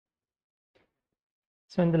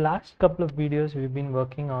So in the last couple of videos, we've been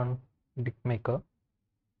working on DickMaker.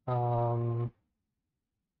 Um,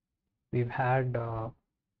 we've had a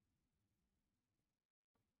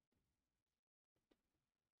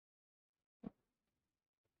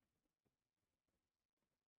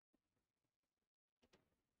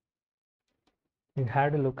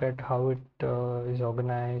look at how it is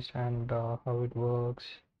organized and how it works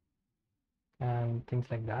and things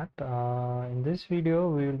like that. In this video,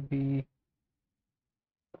 we will be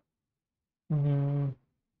mm,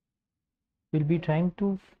 we'll be trying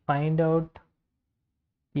to find out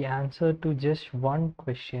the answer to just one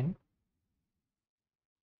question.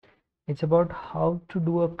 It's about how to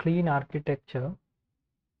do a clean architecture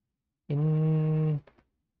in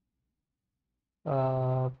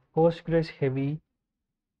Postgres heavy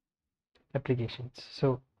applications.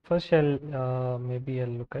 So first maybe I'll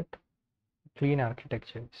look at clean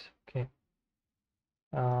architectures. Okay.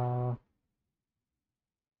 Uh,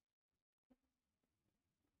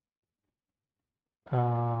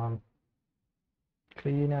 um,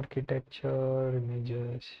 Clean architecture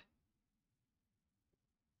images.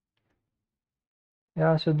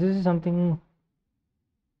 Yeah, so this is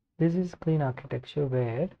clean architecture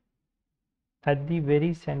where at the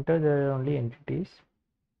very center there are only entities.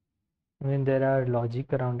 I mean, there are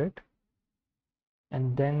logic around it,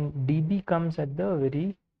 and then DB comes at the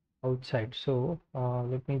very outside. So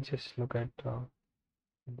let me just look at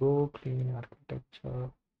Go clean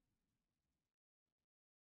architecture.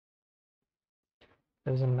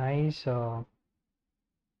 There's a nice I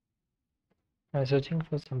was searching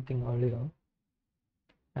for something earlier,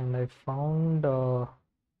 and I found a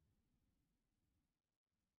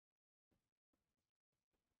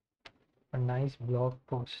nice blog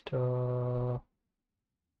post.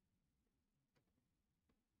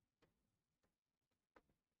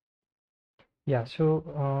 Yeah,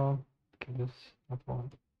 so okay, this not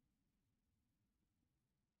one.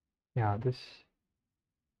 Yeah, this.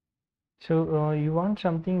 So you want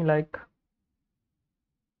something like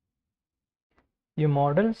your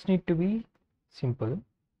models need to be simple,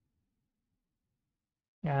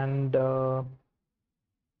 and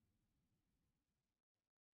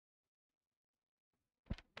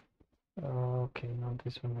okay, not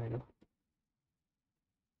this one either.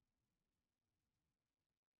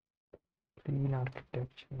 Clean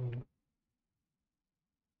architecture.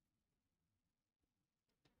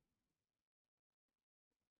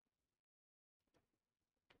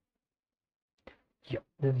 Yeah,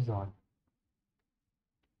 this is on.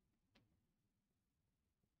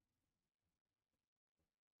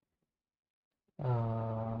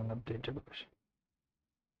 An updated version.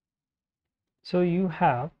 So you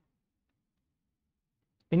have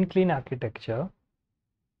in clean architecture,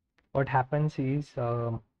 what happens is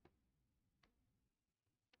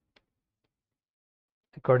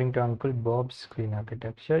according to Uncle Bob's clean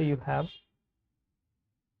architecture, you have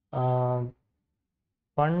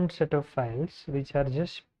one set of files which are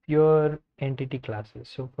just pure entity classes.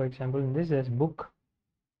 So for example, in this there's book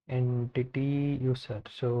entity user.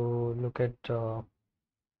 So look at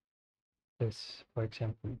this, for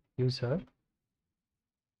example, user.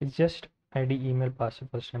 It's just ID, email, password,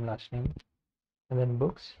 first name, last name, and then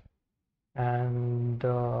books. And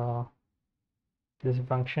there's a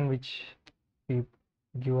function which we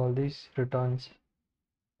give all these returns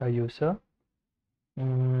a user.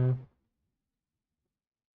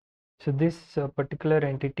 So this particular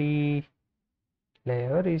entity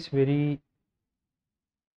layer is very,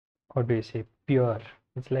 how do you say, pure.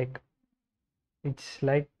 It's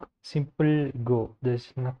like simple Go.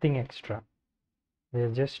 There's nothing extra. They're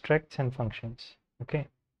just structs and functions. Okay.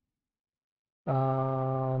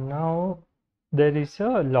 Now there is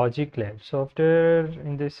a logic layer. Software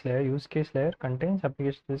in this layer, use case layer contains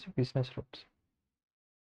applications business rules.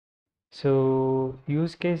 So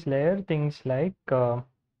use case layer, things like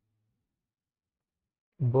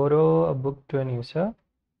borrow a book to an user.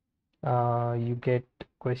 You get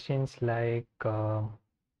questions like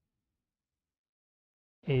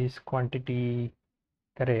is quantity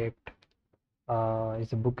correct?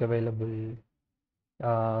 Is the book available?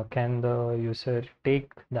 Can the user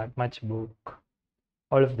take that much book?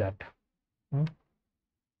 All of that.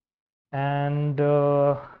 And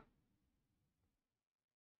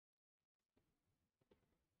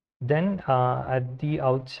then at the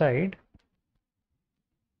outside,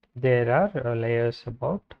 there are layers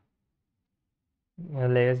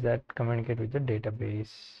that communicate with the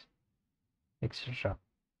database, etc.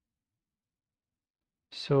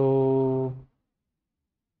 So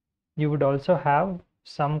you would also have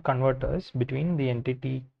some converters between the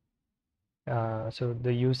entity. So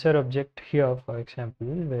the user object here, for example,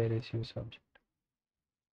 where is user object?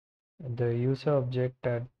 the user object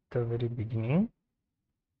at the very beginning,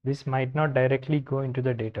 this might not directly go into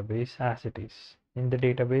the database as it is. In the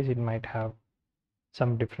database, it might have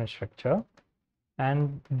some different structure,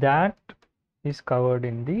 and that is covered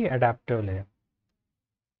in the adaptive layer.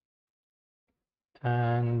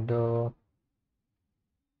 And or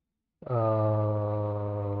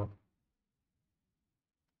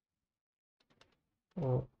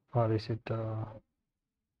is it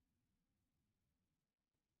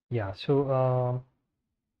yeah, so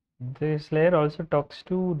this layer also talks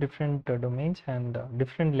to different domains and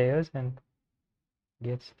different layers and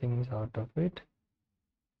gets things out of it.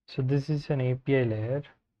 So this is an API layer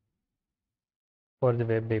for the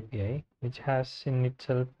web API, which has in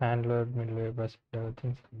itself handler, middleware, bus,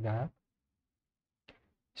 things like that.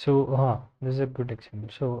 So this is a good example.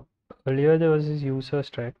 So earlier there was this user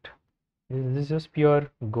struct. This is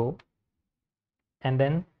pure Go, and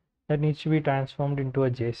then that needs to be transformed into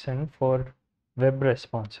a JSON for web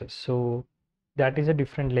responses. So that is a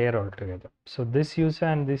different layer altogether. So this user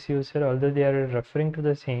and this user, although they are referring to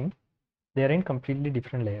the same, they are in completely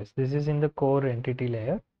different layers. This is in the core entity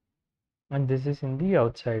layer, and this is in the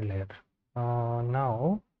outside layer.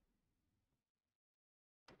 Now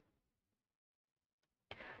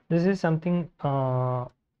this is something so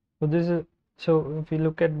if you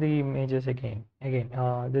look at the images again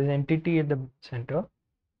there's entity at the center,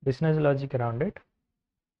 business logic around it,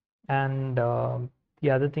 and the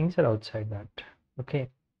other things are outside that. Okay,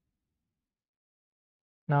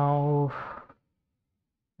 now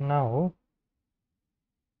now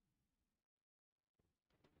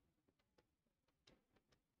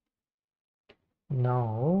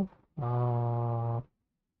now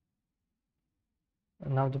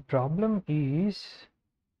now the problem is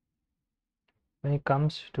when it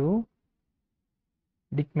comes to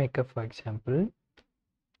DickMaker, for example.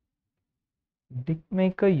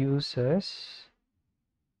 DickMaker uses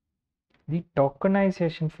the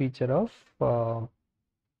tokenization feature of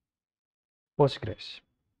Postgres.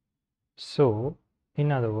 So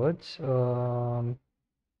in other words,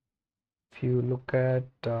 if you look at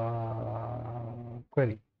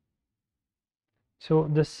query, so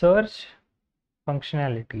the search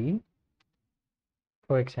functionality,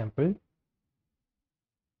 for example,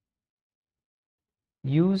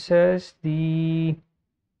 uses the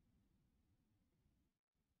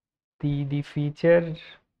feature,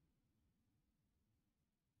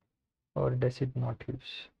 or does it not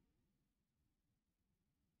use?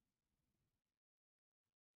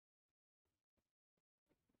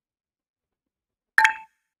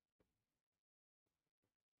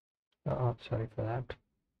 Sorry for that.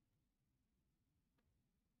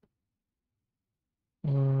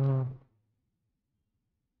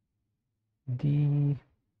 The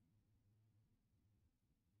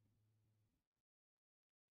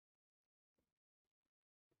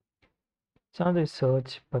It's not the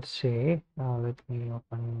search per se. Let me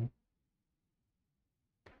open.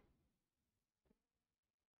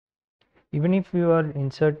 Even if you are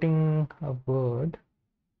inserting a word,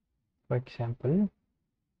 for example,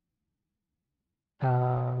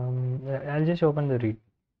 I'll just open the read.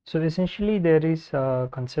 So essentially there is a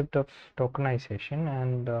concept of tokenization,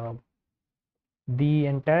 and the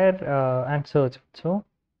entire and search also,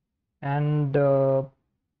 and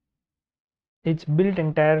it's built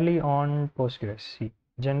entirely on Postgres. See,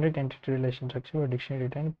 generate entity relation structure or dictionary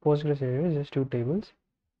data in Postgres area is just two tables,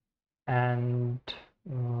 and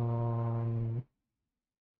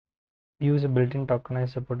use a built-in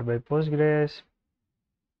tokenizer supported by Postgres.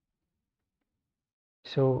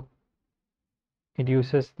 So it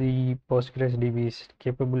uses the Postgres DB's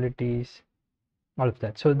capabilities, all of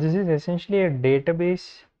that. So this is essentially a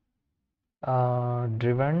database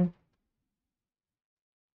driven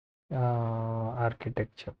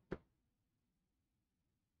architecture.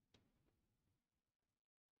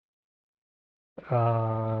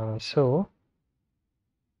 So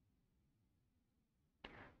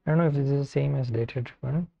I don't know if this is the same as data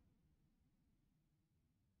driven.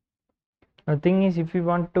 The thing is, if you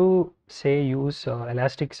want to say use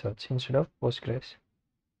Elasticsearch instead of Postgres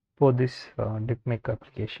for this DickMaker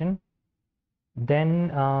application, then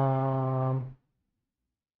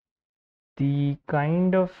the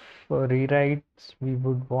kind of rewrites we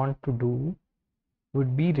would want to do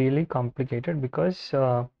would be really complicated, because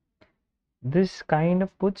this kind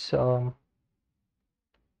of puts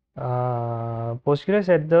Postgres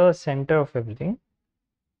at the center of everything,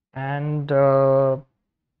 and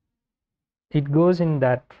it goes in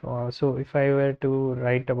that. So if I were to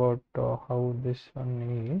write about how this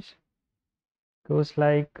one is, goes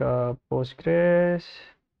like Postgres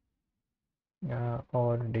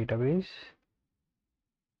or database,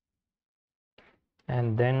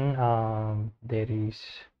 and then there is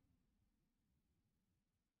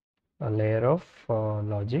a layer of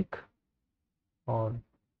logic or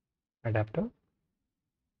adapter,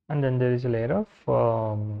 and then there is a layer of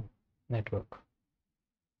network,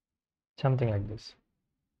 something like this.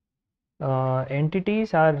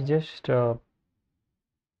 Entities are just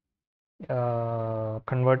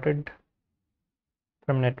converted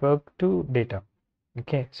from network to data.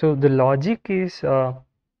 Okay, so the logic is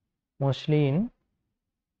mostly in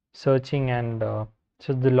searching, and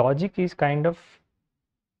so the logic is kind of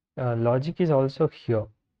logic is also here.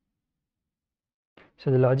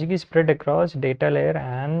 So the logic is spread across data layer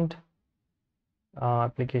and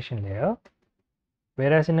application layer,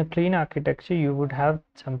 whereas in a clean architecture you would have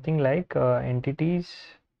something like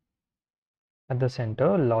entities at the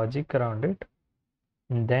center, logic around it,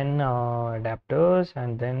 and then adapters,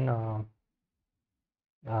 and then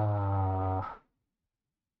uh,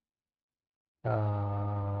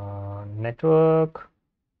 network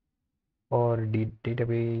or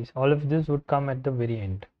database. All of this would come at the very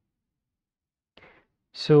end.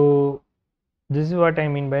 So this is what I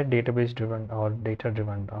mean by database driven or data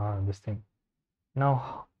driven this thing.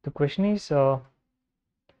 Now the question is, how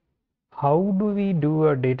do we do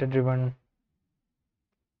a data driven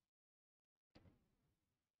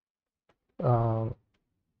no,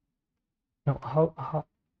 how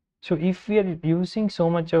so if we are using so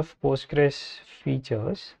much of Postgres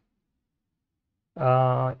features,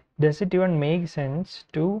 does it even make sense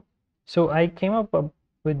to, so I came up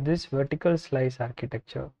with this vertical slice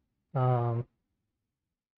architecture. No,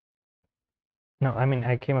 I mean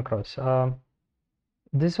I came across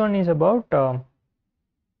this one is about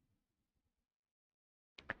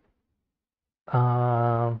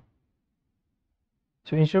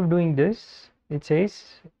so instead of doing this, it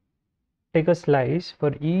says take a slice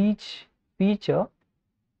for each feature,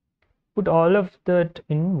 put all of that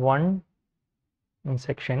in one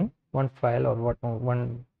section, one file, or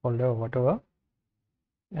one folder or whatever,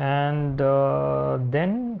 and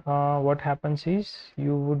then what happens is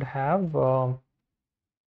you would have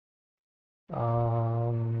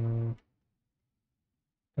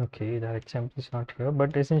okay, that example is not here,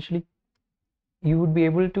 but essentially you would be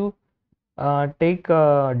able to take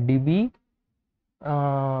DB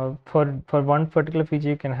for one particular feature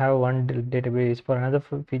you can have one database, for another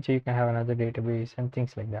feature you can have another database, and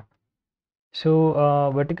things like that.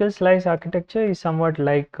 So vertical slice architecture is somewhat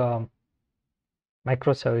like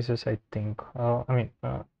microservices, I think. I mean,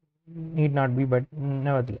 need not be, but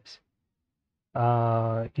nevertheless,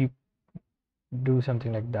 you do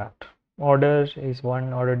something like that. Order is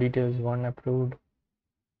one, order details one, approved,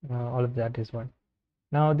 all of that is one.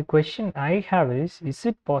 Now the question I have is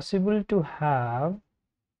it possible to have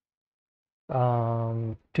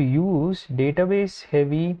to use database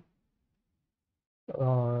heavy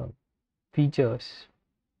features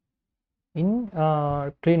in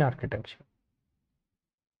clean architecture?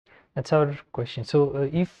 That's our question. So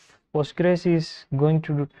if Postgres is going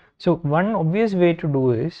to do, so one obvious way to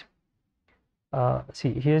do is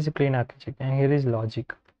see, here's a clean architecture and here is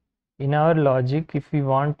logic. In our logic, if we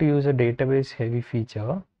want to use a database heavy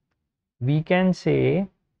feature, we can say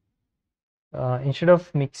instead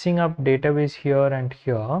of mixing up database here and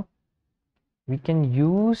here, we can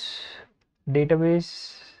use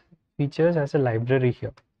database features as a library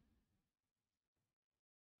here,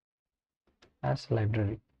 as a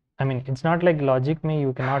library. I mean, it's not like logic me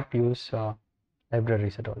you cannot use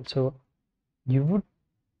libraries at all. So you would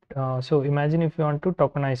so imagine if you want to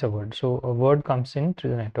tokenize a word. So a word comes in through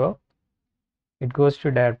the network, it goes to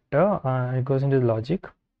adapter, it goes into the logic,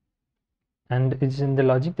 and it's in the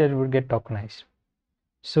logic that it would get tokenized.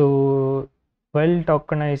 So while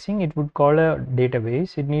tokenizing, it would call a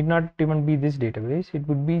database. It need not even be this database, it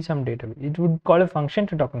would be some database. It would call a function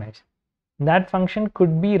to tokenize. That function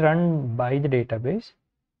could be run by the database,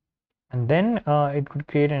 and then it could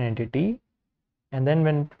create an entity, and then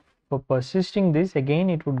when for persisting this again,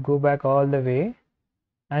 it would go back all the way,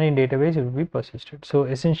 and in database it would be persisted. So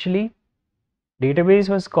essentially database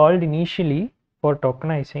was called initially for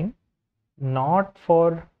tokenizing, not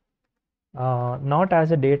for not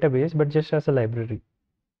as a database but just as a library,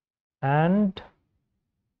 and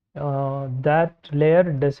that layer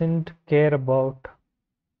doesn't care about,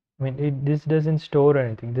 I mean this doesn't store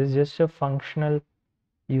anything, this is just a functional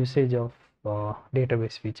usage of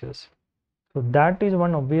database features. So that is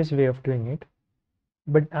one obvious way of doing it,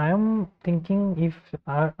 but I am thinking if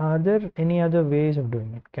are there any other ways of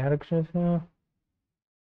doing it. Characters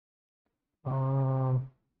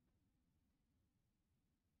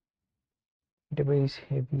database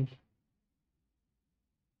heavy.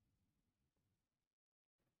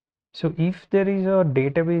 So if there is a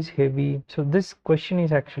database heavy, so this question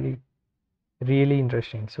is actually really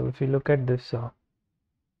interesting. So if you look at this,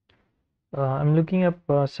 I'm looking up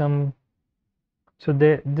some. So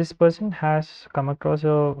this person has come across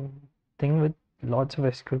a thing with lots of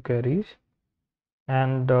SQL queries,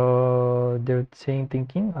 and they're saying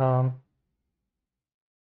thinking,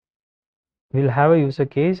 we'll have a user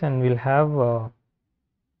case and we'll have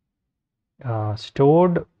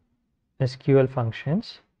stored SQL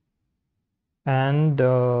functions, and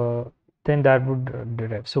then that would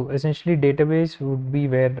derive. So essentially database would be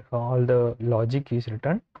where all the logic is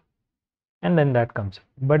written, and then that comes.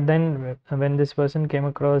 But then when this person came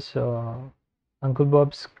across Uncle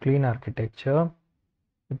Bob's clean architecture,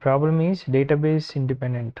 the problem is database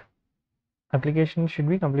independent. Application should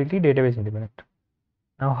be completely database independent.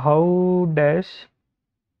 Now how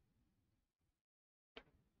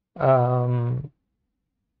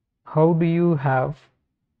do you have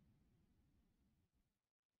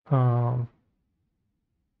um,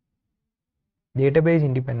 database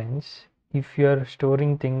independence if you are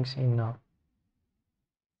storing things in a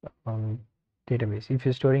database? If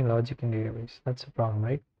you're storing logic in database, that's a problem,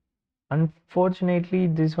 right? Unfortunately,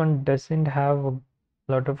 this one doesn't have a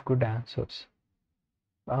lot of good answers.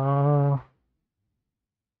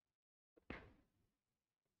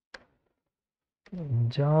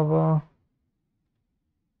 Java.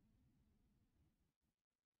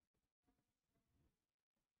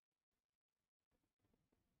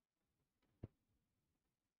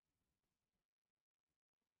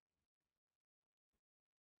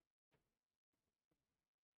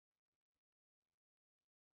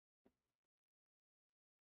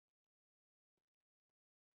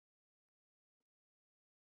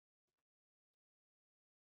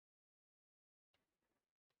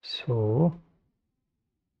 So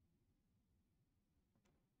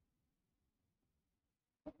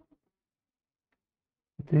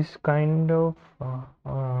this kind of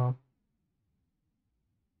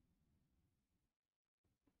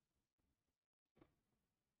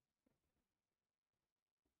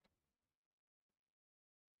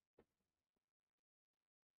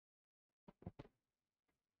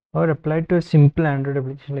or applied to a simple Android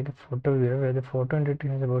application like a photo viewer, where the photo entity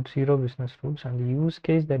has about 0 business rules and the use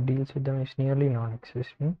case that deals with them is nearly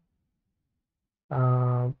non-existent.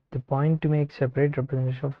 The point to make separate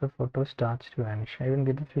representation of the photo starts to vanish. I even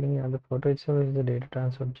get the feeling that the photo itself is the data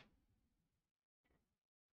transfer.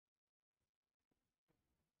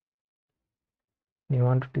 You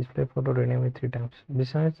want to display photo, rename it 3 times.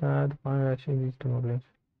 Besides, the point actually leads to more lines.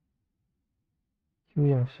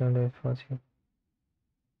 Huge emphasized for you.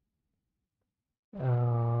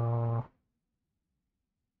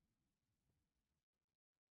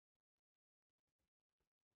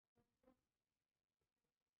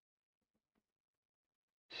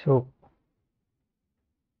 So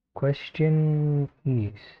question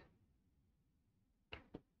is,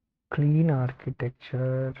 clean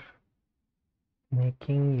architecture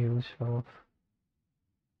making use of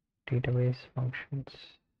database functions.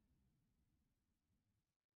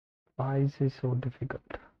 Why is this so difficult?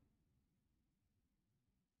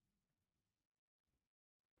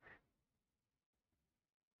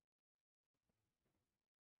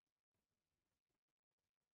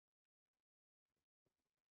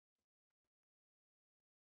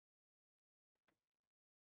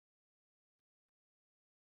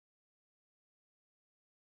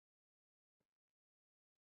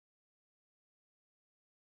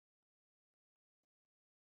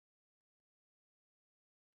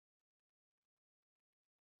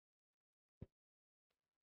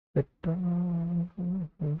 But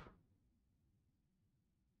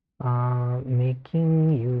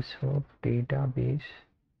making use of database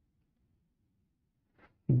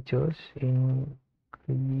features in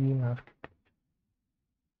clean architecture.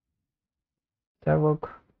 That work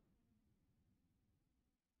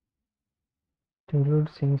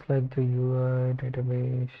includes things like the UI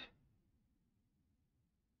database.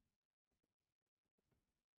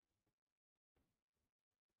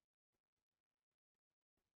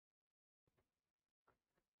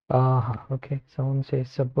 Okay. Someone says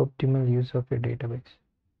suboptimal use of your database.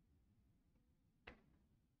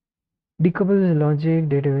 Decouple logic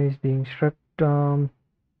database being struck.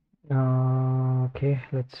 Okay,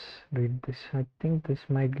 let's read this. I think this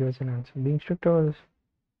might give us an answer. Being structured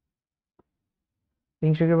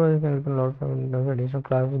was help a lot of additional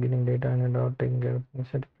classes getting data and about taking care of the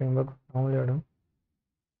set framework normally done.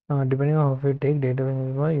 Depending on how you take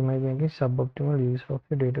database, you might be making suboptimal use of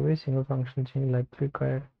your database. Single function change likely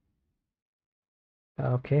required.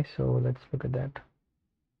 Okay, so let's look at that.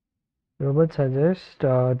 Robert suggests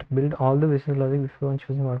to build all the business logic before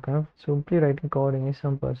choosing what kind of simply writing code in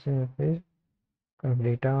some person interface kind of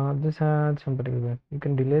data. This had some particular. You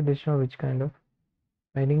can delay this or which kind of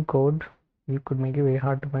writing code. You could make it very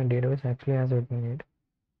hard to find database actually has what you need.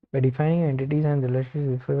 By defining entities and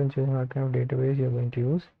relationships before even choosing what kind of database you're going to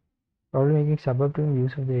use, probably making suboptimal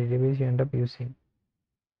use of the database you end up using.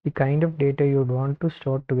 The kind of data you would want to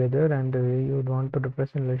store together and the way you would want to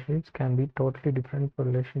represent relationships can be totally different for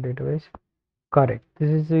relation database. Correct. This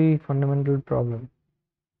is the fundamental problem.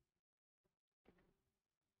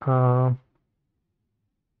 Uh,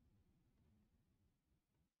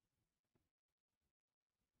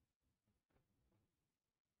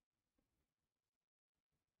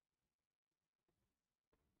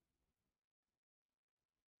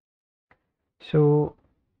 so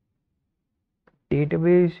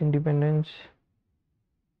database independence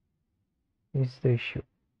is the issue,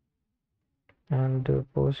 and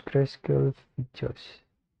PostgreSQL features.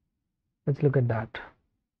 Let's look at that.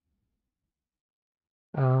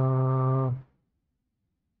 Uh,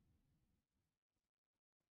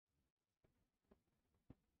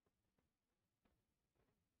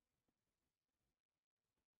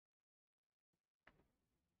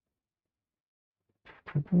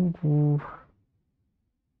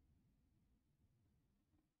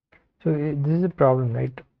 so this is a problem,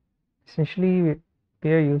 right? Essentially,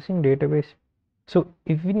 we are using database. So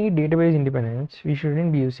if we need database independence, we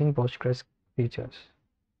shouldn't be using Postgres features.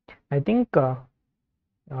 I think database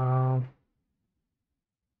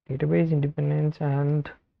independence and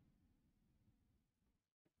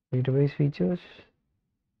database features.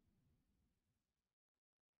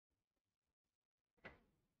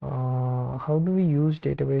 How do we use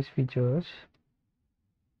database features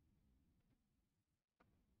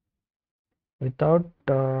without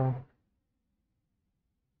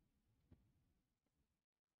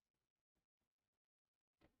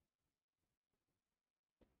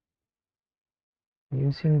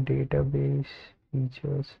using database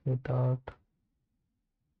features without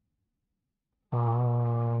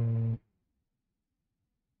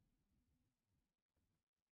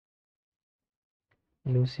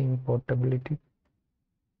using portability?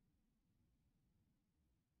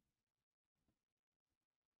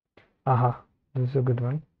 Aha, this is a good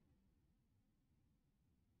one.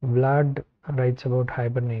 Vlad writes about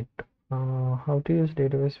Hibernate. How to use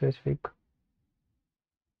database specific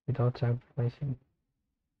without sacrificing.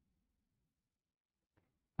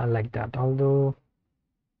 I like that. Although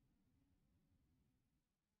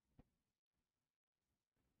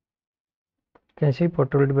can I say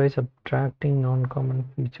portability by subtracting non-common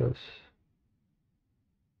features?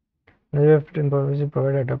 Now you have to information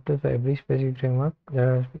provide adapters for every specific framework.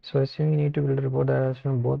 So assuming you need to build a report that has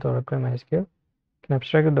from both Oracle and MySQL, can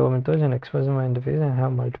abstract the methods and expose my interface and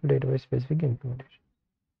have multiple database specific implementation.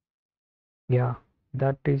 Yeah,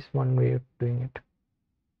 that is one way of doing it.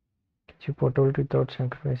 Get you portability without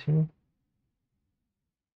sacrificing.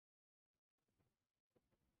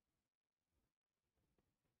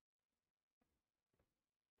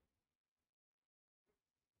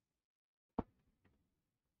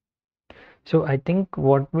 So I think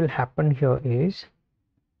what will happen here is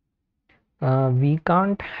we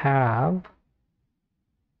can't have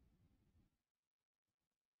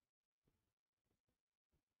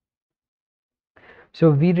so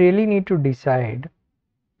we really need to decide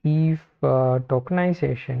if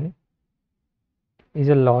tokenization is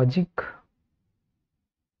a logic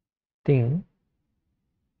thing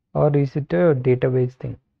or is it a database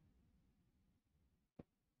thing.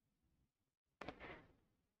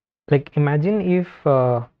 Like imagine if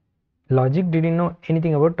logic didn't know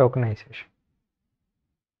anything about tokenization.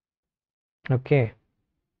 Okay,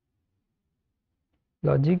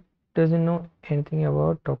 logic doesn't know anything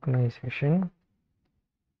about tokenization.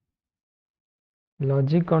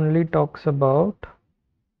 Logic only talks about,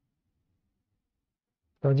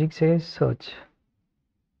 logic says search,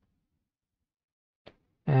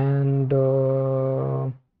 and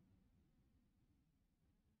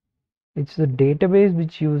it's the database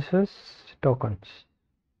which uses tokens.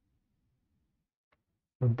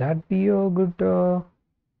 Would that be a good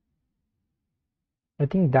I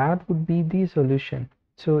think that would be the solution.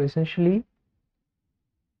 So essentially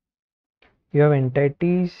you have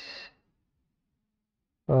entities,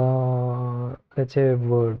 let's say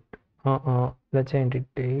word, let's say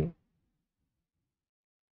entity,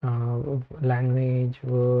 language,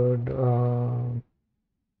 word,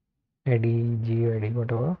 ID, GID,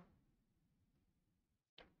 whatever,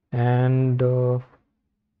 and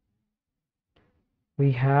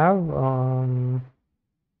we have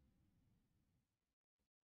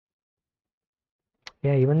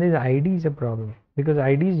Yeah, even this ID is a problem because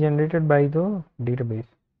ID is generated by the database.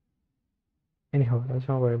 Anyhow, let's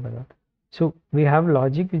not worry about that. So we have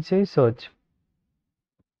logic which says search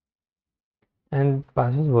and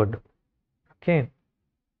passes word. Okay.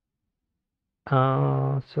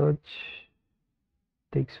 Search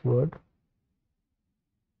takes word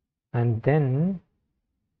and then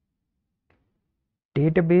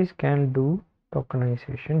database can do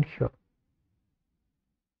tokenization here.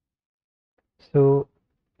 So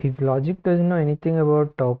if logic doesn't know anything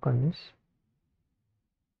about tokens,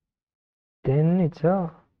 then it's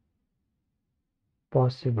a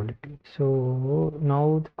possibility. So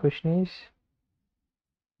now the question is,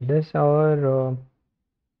 does our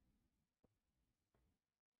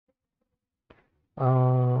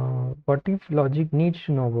what if logic needs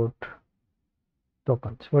to know about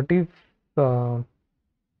tokens? What if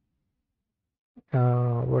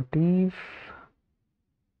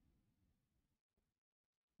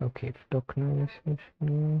okay, if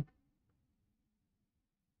tokenization.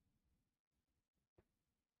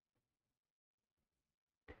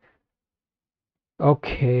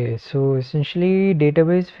 Okay, so essentially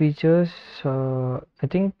database features, I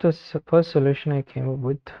think the first solution I came up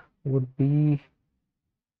with would be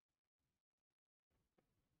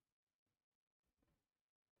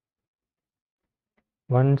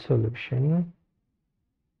one solution.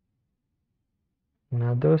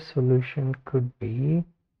 Another solution could be,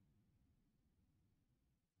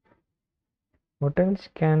 what else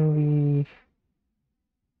can we,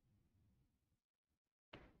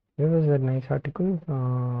 where was that nice article?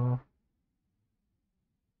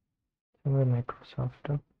 Somewhere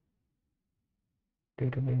Microsoft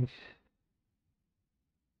database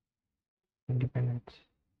independence.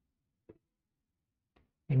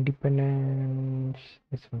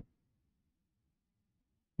 This one,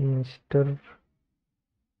 Mr.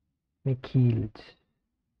 Nikhil's.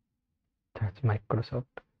 That's Microsoft.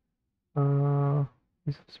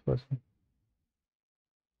 This person.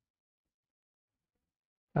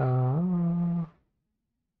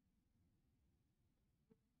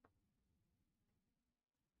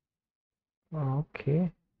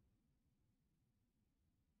 Okay.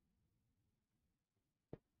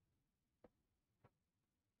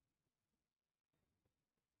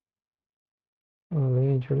 We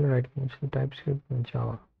usually write mostly TypeScript and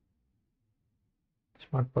Java.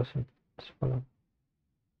 Smart person. Let's follow.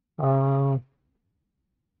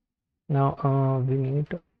 Now we need.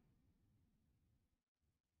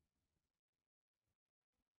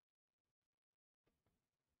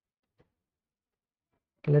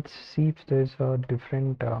 Let's see if there's a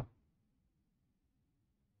different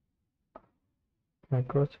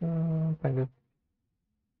Microsoft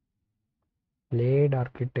blade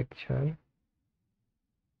architecture.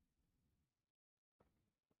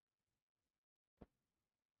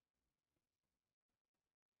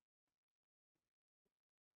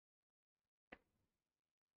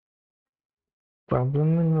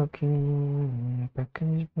 Problem in working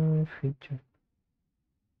package feature.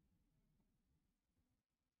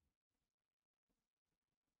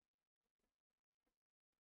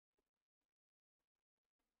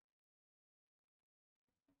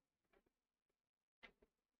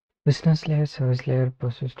 Business layer, service layer,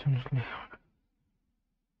 persistence layer.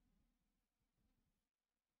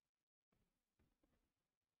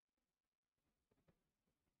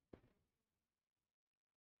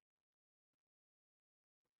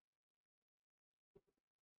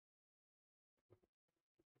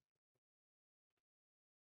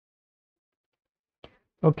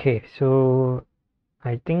 Okay, so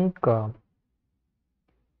I think for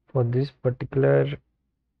this particular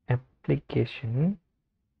application,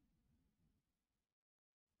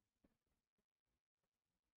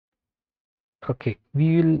 okay,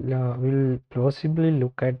 will possibly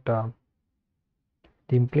look at the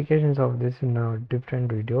implications of this in a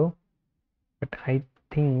different video, but I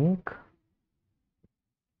think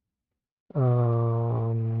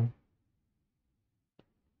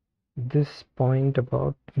this point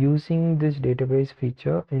about using this database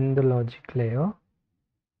feature in the logic layer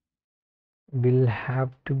will have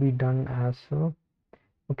to be done as a,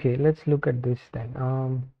 okay, let's look at this then.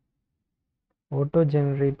 Auto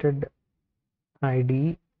generated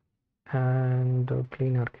ID and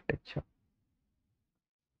clean architecture,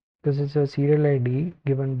 because it's a serial ID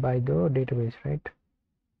given by the database, right?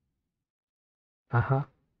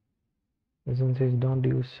 This one says don't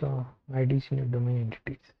use IDs in your domain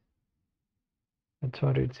entities. That's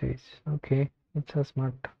what it says. Okay, it's a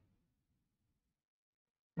smart.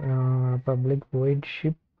 Public void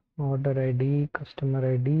ship order ID,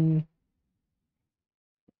 customer ID.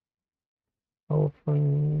 How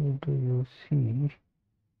often do you see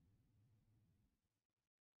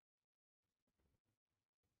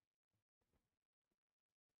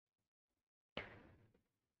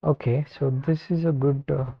Okay, so this is a good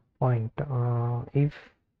point. If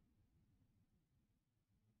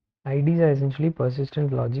IDs are essentially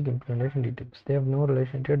persistent logic implementation details, they have no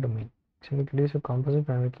relation to a domain. Example is a composite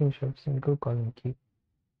primary key instead of single column key,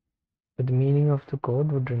 but the meaning of the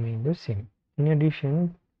code would remain the same. In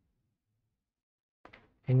addition,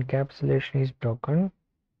 encapsulation is broken.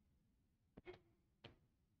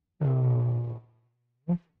 Uh,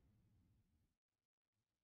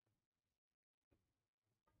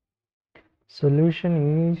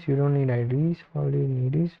 Solution is you don't need IDs. All you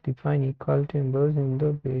need is define equality numbers in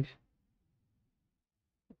the base.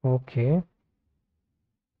 Okay.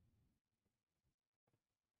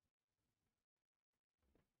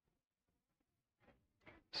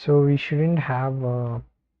 So we shouldn't have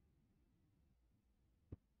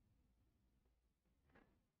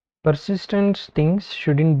persistent things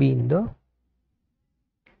shouldn't be in the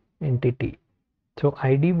entity. So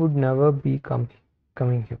ID would never be coming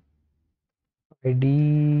here.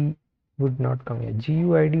 ID would not come here.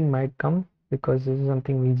 GUID might come because this is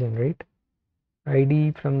something we generate.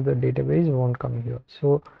 ID from the database won't come here.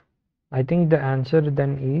 So I think the answer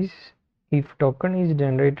then is, if token is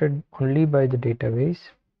generated only by the database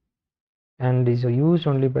and is used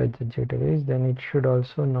only by the database, then it should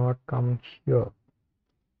also not come here.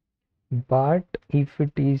 But if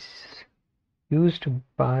it is used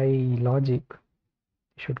by logic,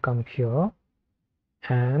 it should come here,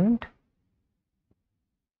 and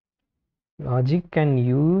logic can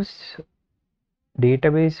use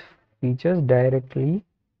database features directly,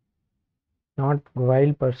 not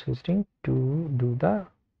while persisting, to do the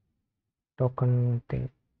token thing.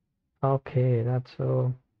 Okay, that's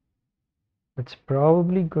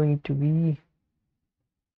probably going to be,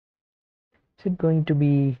 is it going to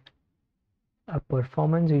be a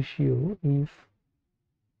performance issue if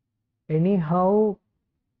anyhow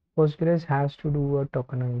Postgres has to do a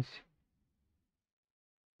tokenize?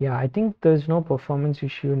 Yeah, I think there's no performance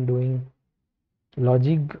issue in doing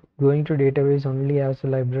logic going to database only as a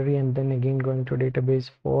library and then again going to database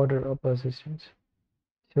for persistence.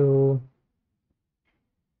 So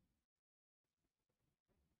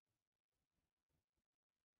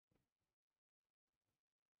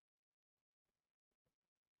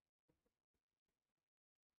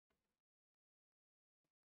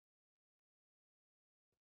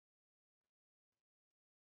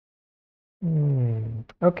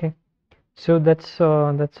okay, so that's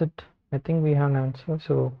it. I think we have an answer,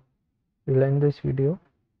 so we'll end this video.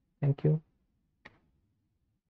 Thank you.